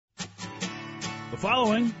The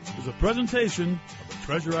following is a presentation of the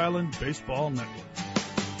Treasure Island Baseball Network.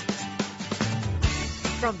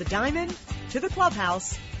 From the diamond to the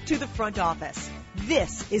clubhouse to the front office,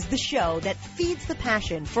 this is the show that feeds the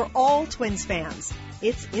passion for all Twins fans.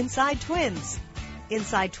 It's Inside Twins.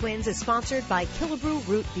 Inside Twins is sponsored by Killebrew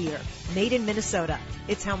Root Beer, made in Minnesota.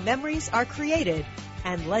 It's how memories are created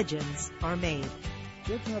and legends are made.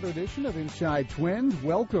 It's another edition of Inside Twins.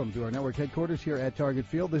 Welcome to our network headquarters here at Target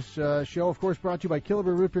Field. This show, of course, brought to you by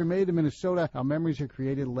Killebrew Root Beer, made in Minnesota. How memories are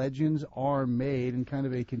created, legends are made, and kind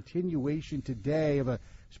of a continuation today of a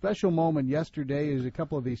special moment yesterday as a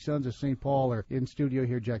couple of these Sons of St. Paul are in studio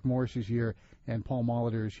here. Jack Morris is here, and Paul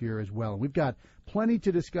Molitor is here as well. We've got plenty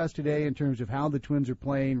to discuss today in terms of how the Twins are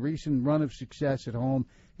playing, recent run of success at home,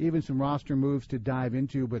 even some roster moves to dive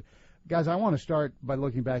into. But guys, I want to start by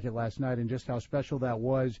looking back at last night and just how special that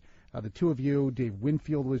was. The two of you, Dave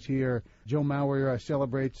Winfield was here. Joe Mauer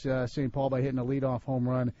celebrates St. Paul by hitting a leadoff home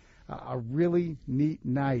run. A really neat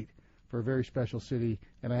night for a very special city,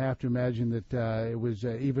 and I have to imagine that it was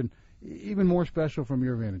even more special from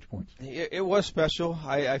your vantage points. It was special.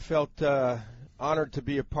 I felt honored to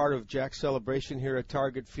be a part of Jack's celebration here at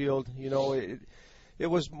Target Field. You know, it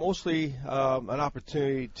was mostly an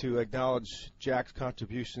opportunity to acknowledge Jack's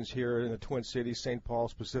contributions here in the Twin Cities, St. Paul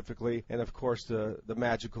specifically, and of course the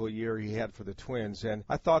magical year he had for the Twins. And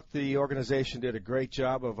I thought the organization did a great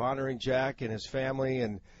job of honoring Jack and his family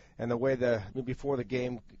and the way before the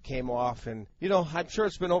game came off. And, you know, I'm sure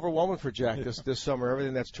it's been overwhelming for Jack this summer,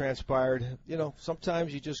 everything that's transpired. You know,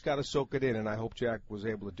 sometimes you just got to soak it in, and I hope Jack was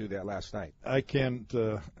able to do that last night. I can't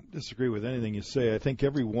disagree with anything you say. I think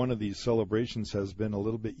every one of these celebrations has been a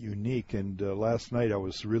little bit unique, and last night I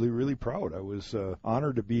was really, really proud. I was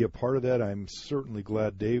honored to be a part of that. I'm certainly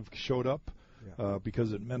glad Dave showed up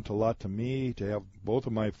because it meant a lot to me to have both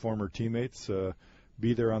of my former teammates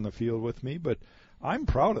be there on the field with me. But I'm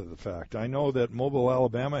proud of the fact. I know that Mobile,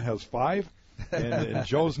 Alabama has 5, and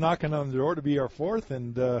Joe's knocking on the door to be our 4th,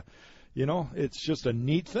 and, you know, it's just a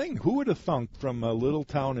neat thing. Who would have thunk from a little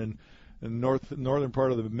town in northern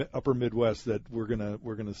part of the upper Midwest that we're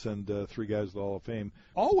gonna send 3 guys to the Hall of Fame,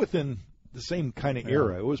 all within the same kind of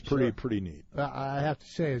era. It was pretty neat. I have to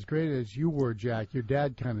say, as great as you were, Jack, your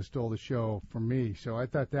dad kind of stole the show from me. So I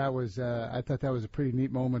thought that was a pretty neat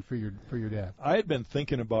moment for your dad. I had been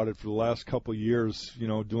thinking about it for the last couple of years, you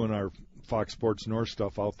know, doing our Fox Sports North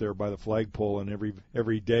stuff out there by the flagpole, and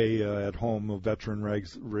every day at home a veteran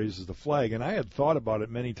raises the flag. And I had thought about it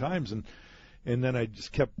many times, and then I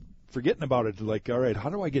just kept forgetting about it. Like, all right, how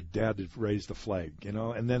do I get Dad to raise the flag? You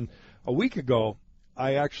know, and then a week ago,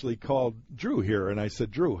 I actually called Drew here, and I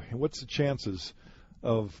said, Drew, what's the chances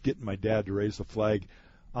of getting my dad to raise the flag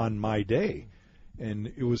on my day? And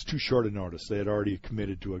it was too short a notice. They had already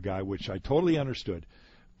committed to a guy, which I totally understood.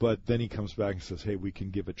 But then he comes back and says, hey, we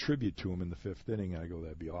can give a tribute to him in the 5th inning. I go,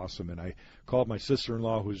 that'd be awesome. And I called my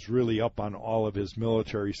sister-in-law, who's really up on all of his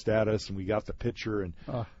military status, and we got the picture. And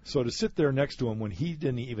so to sit there next to him when he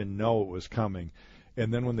didn't even know it was coming,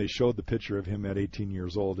 and then when they showed the picture of him at 18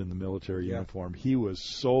 years old in the military uniform, he was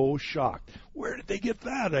so shocked. Where did they get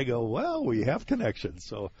that? I go, well, we have connections.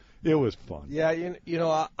 So it was fun. Yeah, you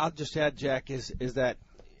know, I'll just add, Jack, is that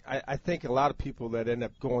I think a lot of people that end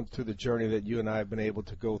up going through the journey that you and I have been able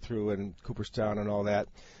to go through in Cooperstown and all that,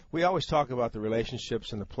 we always talk about the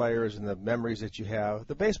relationships and the players and the memories that you have.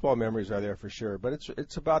 The baseball memories are there for sure, but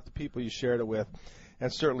it's about the people you shared it with.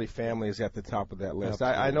 And certainly family is at the top of that list.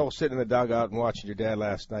 I know sitting in the dugout and watching your dad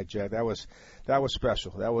last night, Jack, that was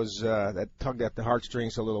special. That was that tugged at the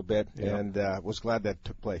heartstrings a little bit, and was glad that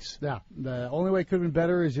took place. Yeah, the only way it could have been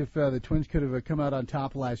better is if the Twins could have come out on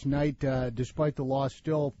top last night. Despite the loss,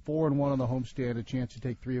 still 4-1 on the homestand, a chance to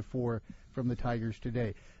take 3 of 4 from the Tigers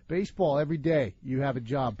today. Baseball, every day you have a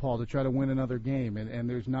job, Paul, to try to win another game, and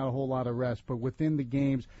there's not a whole lot of rest. But within the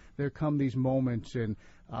games, there come these moments, and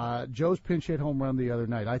Joe's pinch hit home run the other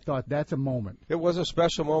night, I thought that's a moment. It was a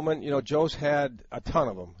special moment. You know, Joe's had a ton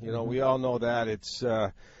of them. You know, we all know that. It's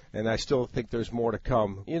and I still think there's more to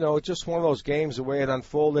come. You know, it's just one of those games, the way it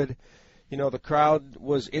unfolded. You know, the crowd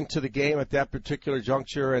was into the game at that particular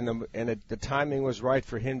juncture, and the timing was right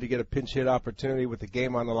for him to get a pinch hit opportunity with the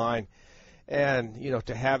game on the line. And, you know,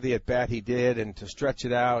 to have the at-bat he did and to stretch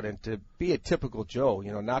it out and to be a typical Joe,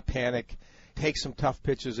 you know, not panic, take some tough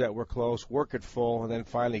pitches that were close, work it full, and then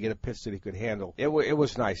finally get a pitch that he could handle. It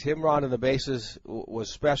was nice. Him rounding the bases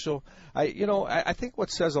was special. I think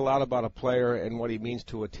what says a lot about a player and what he means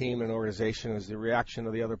to a team and organization is the reaction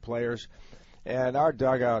of the other players. And our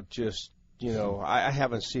dugout just, you know, I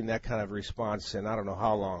haven't seen that kind of response in I don't know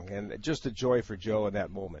how long. And just a joy for Joe in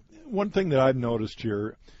that moment. One thing that I've noticed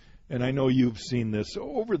here, and I know you've seen this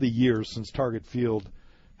over the years since Target Field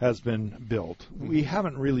has been built. We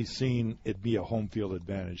haven't really seen it be a home field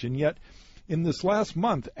advantage. And yet, in this last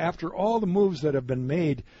month, after all the moves that have been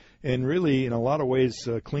made, and really, in a lot of ways,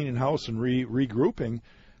 cleaning house and regrouping,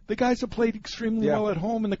 the guys have played extremely well at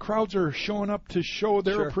home, and the crowds are showing up to show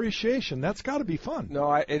their appreciation. That's got to be fun.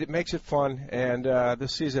 No, it makes it fun, and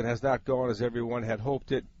this season has not gone as everyone had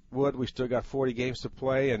hoped it would. We still got 40 games to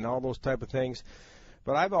play and all those type of things.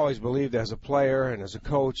 But I've always believed as a player and as a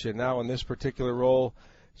coach, and now in this particular role,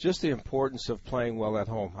 just the importance of playing well at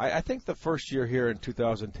home. I think the first year here in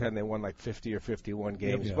 2010 they won like 50 or 51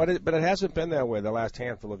 games, but it hasn't been that way the last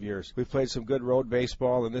handful of years. We've played some good road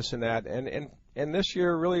baseball and this and that, and this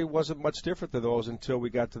year really wasn't much different than those until we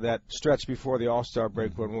got to that stretch before the All-Star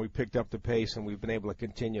break when we picked up the pace, and we've been able to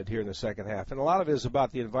continue it here in the second half. And a lot of it is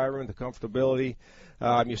about the environment, the comfortability.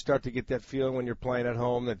 You start to get that feeling when you're playing at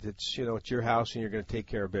home that it's your house and you're going to take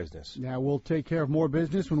care of business. Now we'll take care of more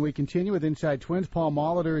business when we continue with Inside Twins. Paul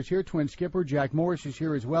Molitor is here, Twin skipper. Jack Morris is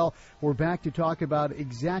here as well. We're back to talk about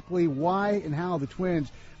exactly why and how the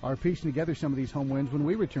Twins are piecing together some of these home wins when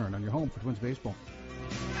we return on your home for Twins baseball.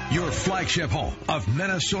 Your flagship home of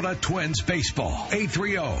Minnesota Twins baseball.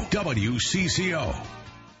 830 WCCO.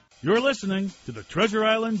 You're listening to the Treasure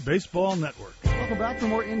Island Baseball Network. Welcome back for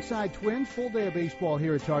more Inside Twins. Full day of baseball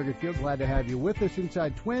here at Target Field. Glad to have you with us.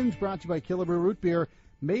 Inside Twins brought to you by Killebrew Root Beer.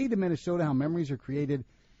 Made in Minnesota, how memories are created,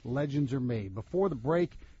 legends are made. Before the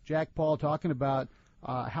break, Jack Paul talking about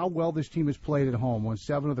how well this team has played at home. Won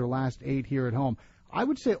 7 of their last 8 here at home. I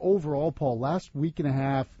would say overall, Paul, last week and a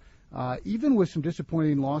half, even with some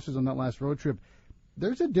disappointing losses on that last road trip,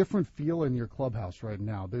 there's a different feel in your clubhouse right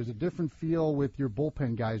now. There's a different feel with your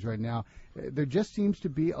bullpen guys right now. There just seems to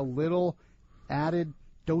be a little added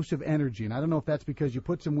dose of energy. And I don't know if that's because you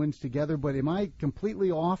put some wins together, but am I completely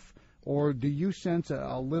off, or do you sense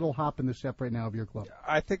a little hop in the step right now of your club?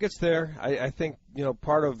 I think it's there. I think,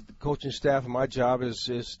 part of the coaching staff and my job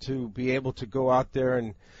is to be able to go out there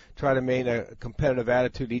and try to maintain a competitive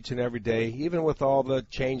attitude each and every day, even with all the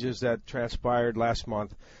changes that transpired last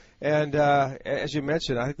month. And as you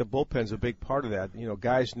mentioned, I think the bullpen's a big part of that.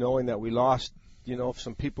 Guys knowing that we lost,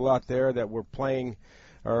 some people out there that were playing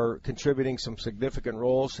or contributing some significant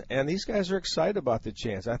roles, and these guys are excited about the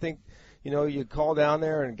chance. I think, you call down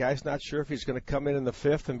there and a guy's not sure if he's going to come in the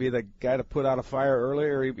 5th and be the guy to put out a fire early,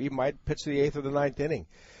 or he might pitch the 8th or the 9th inning.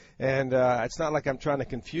 And it's not like I'm trying to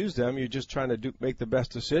confuse them. You're just trying to make the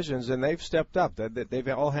best decisions, and they've stepped up. They've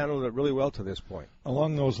all handled it really well to this point.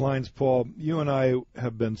 Along those lines, Paul, you and I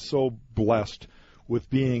have been so blessed with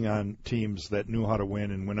being on teams that knew how to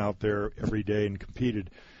win and went out there every day and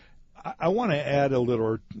competed. I want to add a little,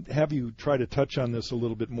 or have you try to touch on this a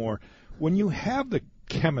little bit more. When you have the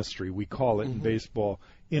chemistry, we call it in baseball,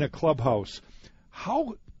 in a clubhouse,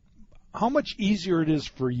 how much easier it is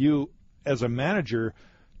for you as a manager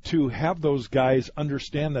to have those guys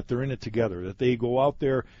understand that they're in it together, that they go out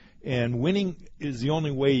there, and winning is the only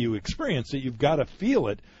way you experience it. You've got to feel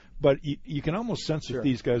it, but you can almost sense that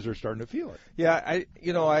these guys are starting to feel it. Yeah,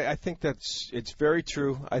 I think it's very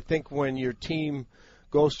true. I think when your team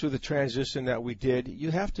goes through the transition that we did,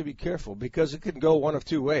 you have to be careful because it can go one of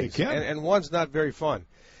two ways, and one's not very fun.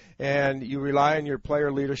 And you rely on your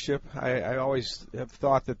player leadership. I always have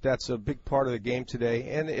thought that that's a big part of the game today.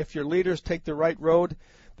 And if your leaders take the right road,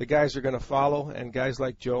 the guys are going to follow, and guys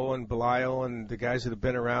like Joe and Belial and the guys that have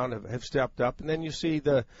been around have stepped up. And then you see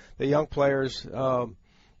the young players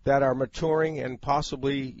that are maturing and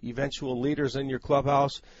possibly eventual leaders in your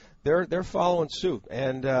clubhouse. They're following suit.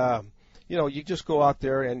 And you just go out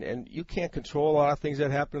there, and you can't control a lot of things that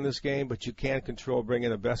happen in this game, but you can control bringing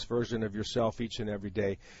the best version of yourself each and every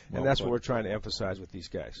day, and that's what we're trying to emphasize with these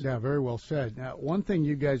guys. Yeah, very well said. Now, one thing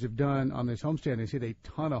you guys have done on this homestand is hit a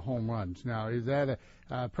ton of home runs. Now, is that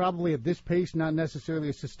probably at this pace not necessarily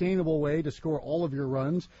a sustainable way to score all of your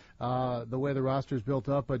runs, the way the roster is built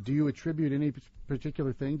up, but do you attribute any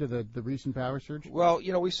particular thing to the recent power surge? Well,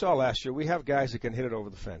 we saw last year we have guys that can hit it over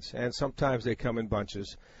the fence, and sometimes they come in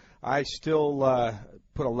bunches. I still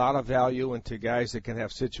put a lot of value into guys that can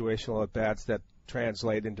have situational at-bats that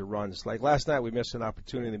translate into runs. Like last night, we missed an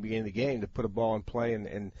opportunity in the beginning of the game to put a ball in play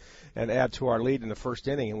and add to our lead in the first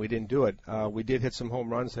inning, and we didn't do it. We did hit some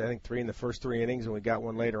home runs, I think 3 in the first 3 innings, and we got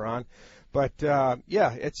one later on. But,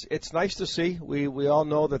 it's nice to see. We all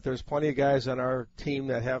know that there's plenty of guys on our team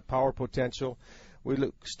that have power potential.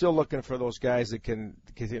 We're still looking for those guys that can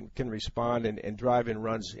respond and drive in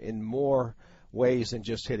runs in more ways than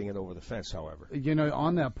just hitting it over the fence, however.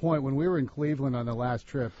 On that point, when we were in Cleveland on the last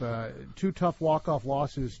trip, 2 tough walk-off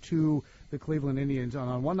losses to the Cleveland Indians.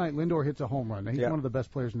 On one night, Lindor hits a home run. Now, he's one of the best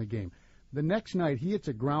players in the game. The next night, he hits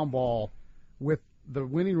a ground ball with the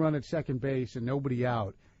winning run at second base and nobody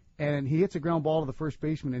out. And he hits a ground ball to the first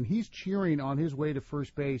baseman, and he's cheering on his way to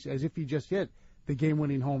first base as if he just hit the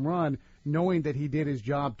game-winning home run, knowing that he did his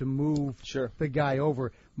job to move the guy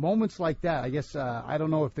over. Moments like that, I guess, I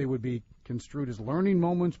don't know if they would be construed as learning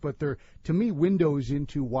moments, but they're, to me, windows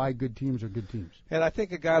into why good teams are good teams. And I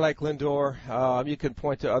think a guy like Lindor, you can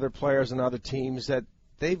point to other players and other teams that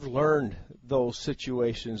they've learned those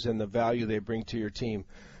situations and the value they bring to your team.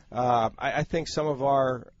 I think some of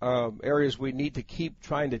our areas we need to keep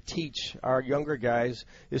trying to teach our younger guys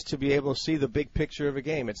is to be able to see the big picture of a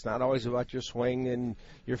game. It's not always about your swing and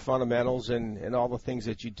your fundamentals and all the things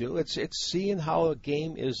that you do. It's seeing how a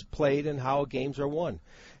game is played and how games are won.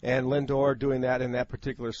 And Lindor doing that in that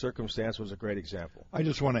particular circumstance was a great example. I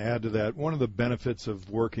just want to add to that. One of the benefits of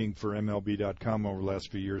working for MLB.com over the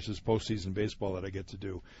last few years is postseason baseball that I get to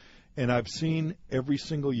do. And I've seen every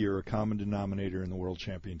single year a common denominator in the World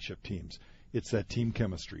Championship teams. It's that team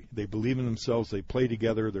chemistry. They believe in themselves. They play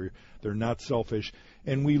together. They're not selfish.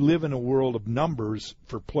 And we live in a world of numbers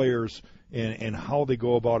for players and how they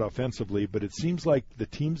go about offensively. But it seems like the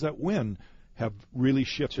teams that win have really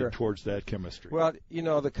shifted towards that chemistry. Well,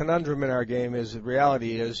 the conundrum in our game is the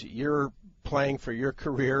reality is you're playing for your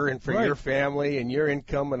career and for your family and your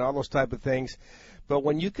income and all those type of things. But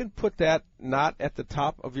when you can put that not at the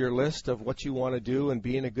top of your list of what you want to do and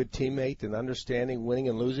being a good teammate and understanding winning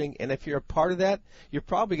and losing, and if you're a part of that, you're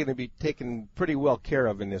probably going to be taken pretty well care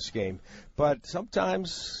of in this game. But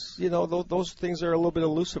sometimes, those things are a little bit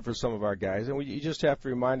elusive for some of our guys, and you just have to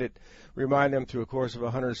remind them through a course of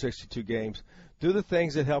 162 games. Do the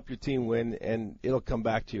things that help your team win, and it'll come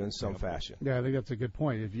back to you in some fashion. Yeah, I think that's a good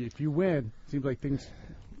point. If you win, it seems like things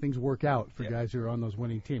work out for guys who are on those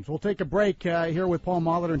winning teams. We'll take a break here with Paul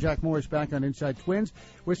Molitor and Jack Morris back on Inside Twins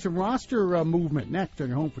with some roster movement next on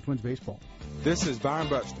your home for Twins baseball. This is Byron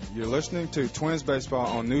Buxton. You're listening to Twins baseball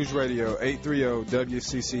on News Radio 830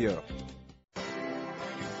 WCCO.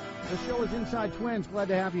 The show is Inside Twins. Glad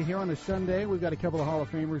to have you here on a Sunday. We've got a couple of Hall of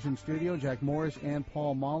Famers in studio, Jack Morris and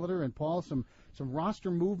Paul Molitor. And Paul, some roster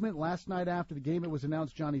movement. Last night after the game, it was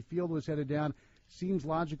announced Johnny Field was headed down. Seems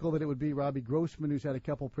logical that it would be Robbie Grossman, who's had a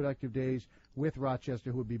couple productive days with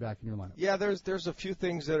Rochester, who would be back in your lineup. Yeah, there's a few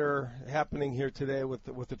things that are happening here today with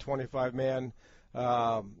the 25-man.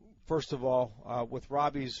 First of all, with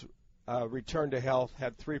Robbie's return to health,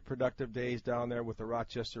 had 3 productive days down there with the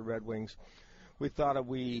Rochester Red Wings. We thought that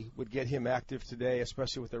we would get him active today,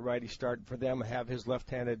 especially with the righty start, for them to have his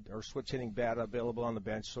left-handed or switch-hitting bat available on the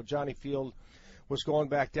bench. So Johnny Field was going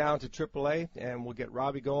back down to AAA, and we'll get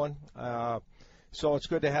Robbie going. So it's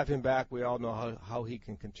good to have him back. We all know how he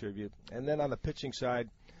can contribute. And then on the pitching side,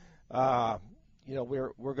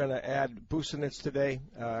 we're going to add Busenitz today.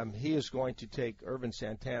 He is going to take Irvin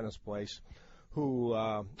Santana's place, who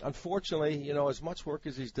unfortunately, as much work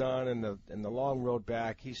as he's done in the long road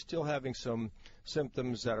back, he's still having some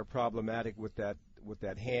symptoms that are problematic with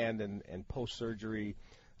that hand and post-surgery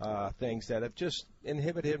things that have just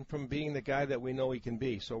inhibited him from being the guy that we know he can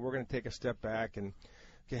be. So we're going to take a step back and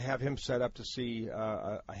to have him set up to see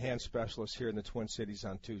a hand specialist here in the Twin Cities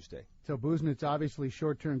on Tuesday. So Busenitz obviously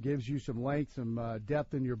short-term gives you some length, some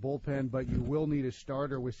depth in your bullpen, but you will need a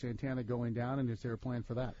starter with Santana going down, and is there a plan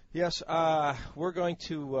for that? Yes, we're going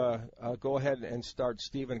to go ahead and start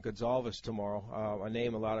Steven Gonzalez tomorrow, a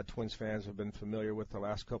name a lot of Twins fans have been familiar with the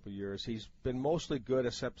last couple of years. He's been mostly good,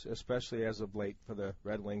 especially as of late for the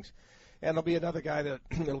Red Wings. And there'll be another guy that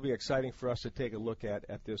it'll be exciting for us to take a look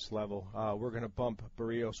at this level. We're going to bump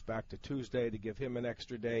Barrios back to Tuesday to give him an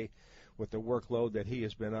extra day with the workload that he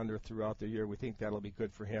has been under throughout the year. We think that'll be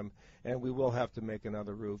good for him. And we will have to make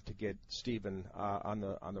another move to get Steven on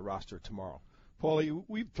the roster tomorrow. Paulie,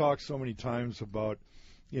 we've talked so many times about,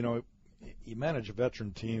 you manage a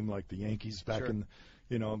veteran team like the Yankees back in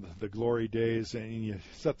the glory days, and you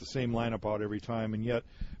set the same lineup out every time. And yet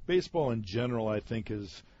baseball in general, I think,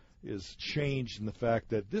 is changed in the fact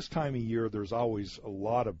that this time of year there's always a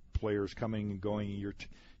lot of players coming and going.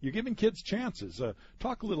 You're giving kids chances.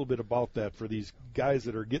 Talk a little bit about that for these guys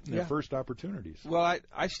that are getting their first opportunities. Well,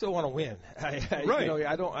 I still want to win. Right.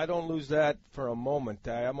 I don't lose that for a moment.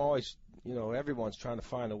 I'm always, everyone's trying to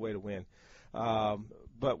find a way to win.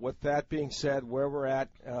 But with that being said, where we're at,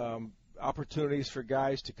 opportunities for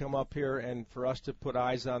guys to come up here and for us to put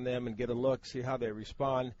eyes on them and get a look, see how they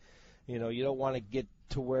respond. You don't want to get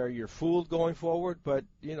to where you're fooled going forward, but,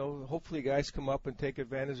 hopefully guys come up and take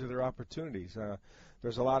advantage of their opportunities.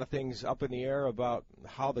 There's a lot of things up in the air about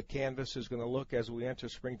how the canvas is going to look as we enter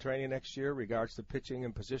spring training next year regards to pitching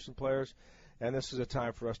and position players, and this is a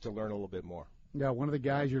time for us to learn a little bit more. Yeah, one of the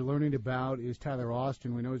guys you're learning about is Tyler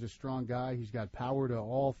Austin. We know he's a strong guy. He's got power to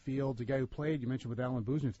all fields. A guy who played, you mentioned with Alan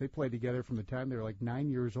Buznich, they played together from the time they were like 9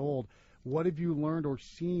 years old. What have you learned or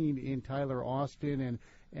seen in Tyler Austin,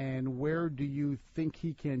 and where do you think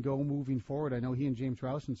he can go moving forward? I know he and James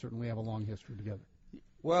Rowson certainly have a long history together.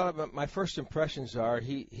 Well, my first impressions are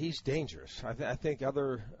he's dangerous. I think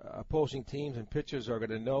other opposing teams and pitchers are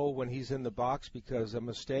going to know when he's in the box because a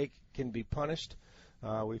mistake can be punished.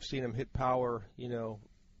 We've seen him hit power,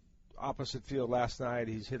 opposite field last night.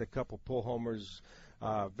 He's hit a couple pull homers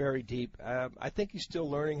very deep. I think he's still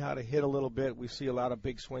learning how to hit a little bit. We see a lot of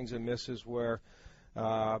big swings and misses where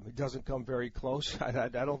he doesn't come very close. I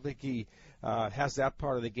don't think he has that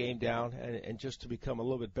part of the game down and just to become a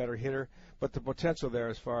little bit better hitter. But the potential there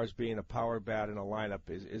as far as being a power bat in a lineup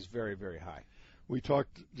is very, very high. We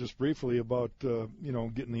talked just briefly about,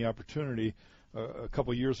 getting the opportunity. A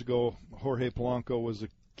couple of years ago, Jorge Polanco was a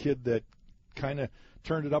kid that kind of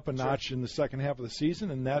turned it up a notch in the second half of the season,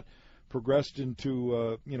 and that progressed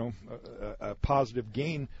into, a positive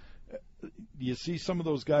gain. You see some of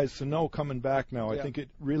those guys, Sano, coming back now. I think it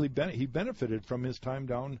really he benefited from his time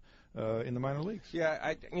down in the minor leagues.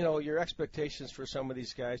 Yeah, your expectations for some of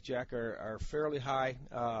these guys, Jack, are fairly high.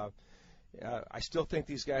 I still think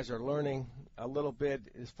these guys are learning a little bit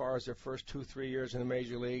as far as their first 2-3 years in the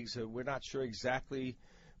major leagues. We're not sure exactly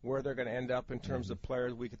where they're going to end up in terms of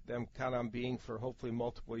players we could them count on being for hopefully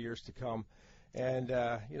multiple years to come. And,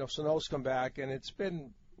 Sano's come back, and it's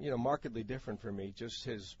been, markedly different for me. Just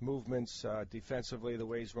his movements defensively, the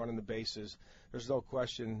way he's running the bases. There's no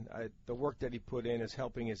question the work that he put in is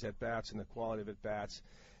helping his at-bats and the quality of at-bats.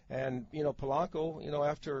 And, Polanco,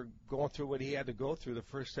 after going through what he had to go through the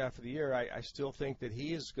first half of the year, I still think that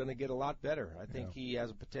he is going to get a lot better. I think he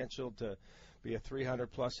has a potential to be a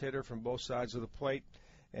 300-plus hitter from both sides of the plate,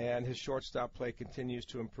 and his shortstop play continues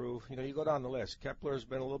to improve. You go down the list. Kepler has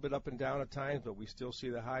been a little bit up and down at times, but we still see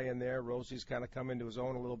the high end there. Rosie's kind of come into his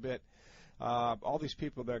own a little bit. All these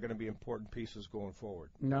people, they're going to be important pieces going forward.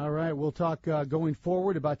 All right, we'll talk going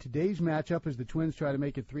forward about today's matchup as the Twins try to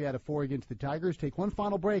make it 3 out of 4 against the Tigers. Take one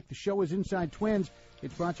final break. The show is Inside Twins.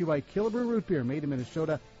 It's brought to you by Killebrew Root Beer, made in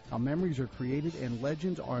Minnesota. How memories are created and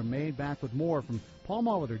legends are made. Back with more from Paul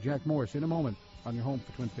Molitor, Jack Morris in a moment on your home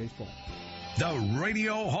for Twins baseball. The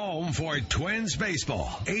radio home for Twins baseball.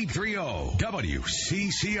 830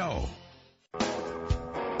 WCCO.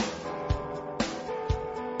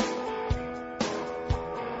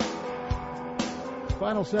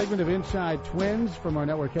 Final segment of Inside Twins from our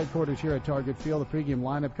network headquarters here at Target Field. The pregame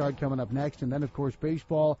lineup card coming up next. And then, of course,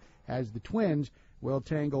 baseball as the Twins will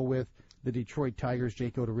tangle with the Detroit Tigers.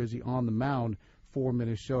 Jake Odorizzi on the mound for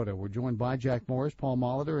Minnesota. We're joined by Jack Morris, Paul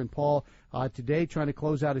Molitor. And, Paul, today trying to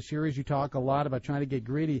close out a series. You talk a lot about trying to get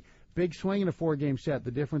greedy. Big swing in a 4-game set, the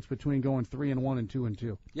difference between going 3-1 and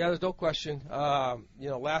 2-2. Yeah, there's no question.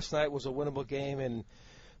 Last night was a winnable game, and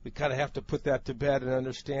we kind of have to put that to bed and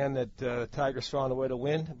understand that the Tigers found a way to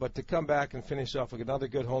win. But to come back and finish off with another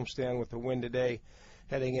good homestand with a win today,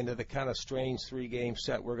 heading into the kind of strange 3-game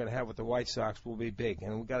set we're going to have with the White Sox will be big.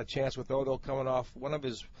 And we've got a chance with Odo coming off one of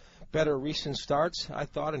his better recent starts, I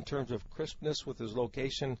thought, in terms of crispness with his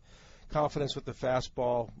location, confidence with the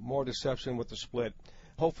fastball, more deception with the split.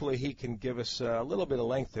 Hopefully he can give us a little bit of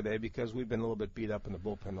length today because we've been a little bit beat up in the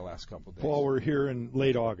bullpen the last couple of days. Paul, we're here in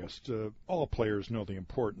late August. All players know the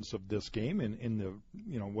importance of this game in the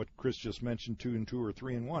what Chris just mentioned, 2-2 or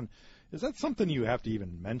 3-1. Is that something you have to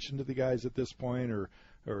even mention to the guys at this point, or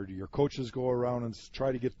do your coaches go around and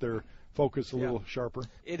try to get their focus a little sharper?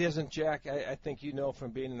 It isn't, Jack. I think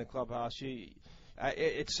from being in the clubhouse,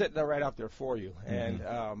 it's sitting there right out there for you. Mm-hmm.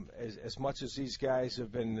 And as much as these guys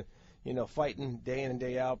have been fighting day in and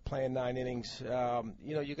day out, playing 9 innings.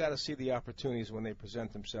 You got to see the opportunities when they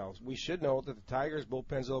present themselves. We should know that the Tigers'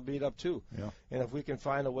 bullpens will beat up too. Yeah. And if we can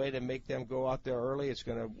find a way to make them go out there early, it's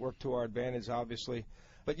going to work to our advantage, obviously.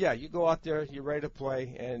 But, yeah, you go out there, you're ready to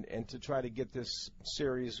play, and to try to get this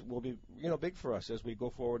series will be, big for us as we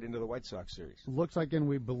go forward into the White Sox series. Looks like, and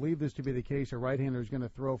we believe this to be the case, a right-hander is going to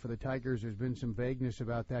throw for the Tigers. There's been some vagueness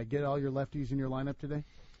about that. Get all your lefties in your lineup today?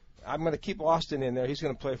 I'm going to keep Austin in there. He's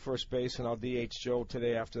going to play first base, and I'll DH Joe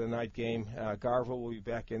today after the night game. Garver will be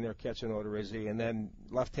back in there catching Odorizzi, and then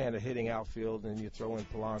left-handed hitting outfield, and you throw in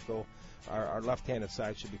Polanco. Our left-handed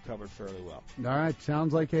side should be covered fairly well. All right,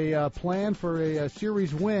 sounds like a plan for a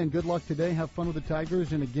series win. Good luck today. Have fun with the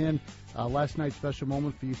Tigers. And again, last night's special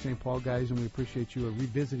moment for you St. Paul guys, and we appreciate you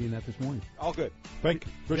revisiting that this morning. All good. Thank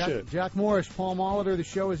you. Appreciate it. Jack Morris, Paul Molitor. The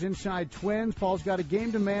show is Inside Twins. Paul's got a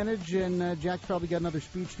game to manage, and Jack's probably got another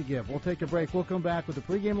speech to give. We'll take a break. We'll come back with the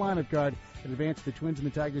pregame lineup card and advance the Twins and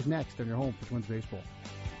the Tigers next on your home for Twins baseball.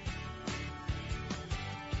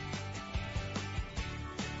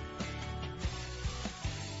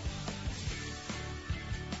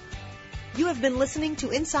 You have been listening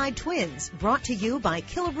to Inside Twins, brought to you by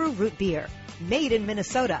Killebrew Root Beer. Made in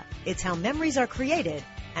Minnesota. It's how memories are created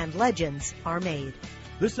and legends are made.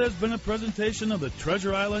 This has been a presentation of the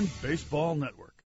Treasure Island Baseball Network.